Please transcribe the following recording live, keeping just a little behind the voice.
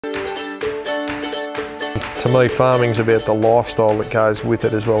To me, farming's about the lifestyle that goes with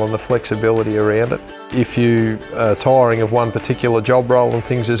it as well and the flexibility around it. If you are tiring of one particular job role and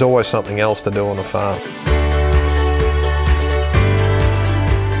things, there's always something else to do on a farm.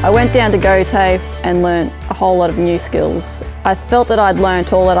 I went down to GOTAFE and learnt a whole lot of new skills. I felt that I'd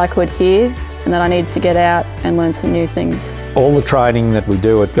learnt all that I could here and that I needed to get out and learn some new things. All the training that we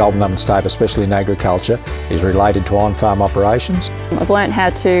do at Advanced Diploma, especially in agriculture, is related to on-farm operations. I've learnt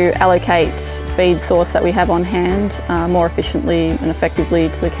how to allocate feed source that we have on hand more efficiently and effectively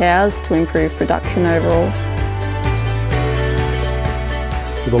to the cows to improve production overall.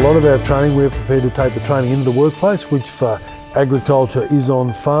 With a lot of our training, we're prepared to take the training into the workplace, which for agriculture is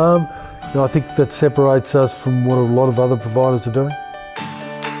on farm. I think that separates us from what a lot of other providers are doing.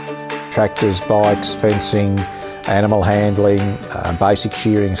 Tractors, bikes, fencing, animal handling, basic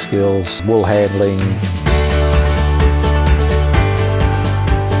shearing skills, wool handling.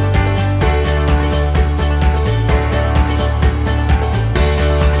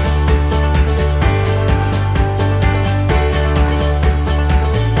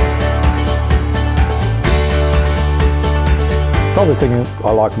 The thing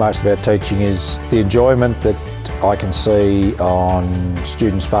I like most about teaching is the enjoyment that I can see on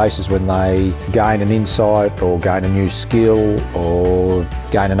students' faces when they gain an insight or gain a new skill or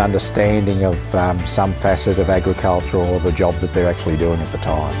gain an understanding of some facet of agriculture or the job that they're actually doing at the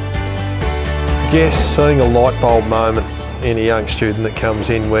time. Yes, seeing a light bulb moment in a young student that comes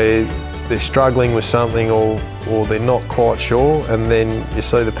in where they're struggling with something or they're not quite sure, and then you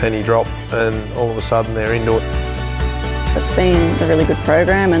see the penny drop and all of a sudden they're into it. It's been a really good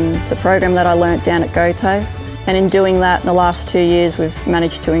program, and it's a program that I learnt down at GOTAFE. And in doing that, in the last 2 years, we've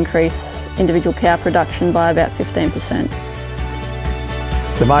managed to increase individual cow production by about 15%.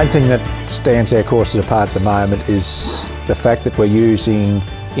 The main thing that stands our courses apart at the moment is the fact that we're using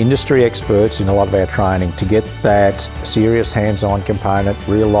industry experts in a lot of our training to get that serious hands-on component,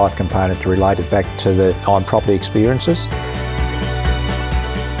 real-life component, to relate it back to the on-property experiences.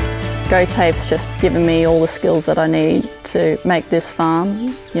 GOTAFE's just given me all the skills that I need to make this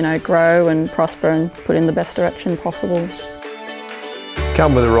farm, grow and prosper and put in the best direction possible.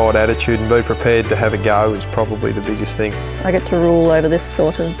 Come with the right attitude and be prepared to have a go is probably the biggest thing. I get to rule over this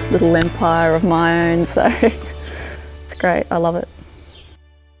sort of little empire of my own, so it's great, I love it.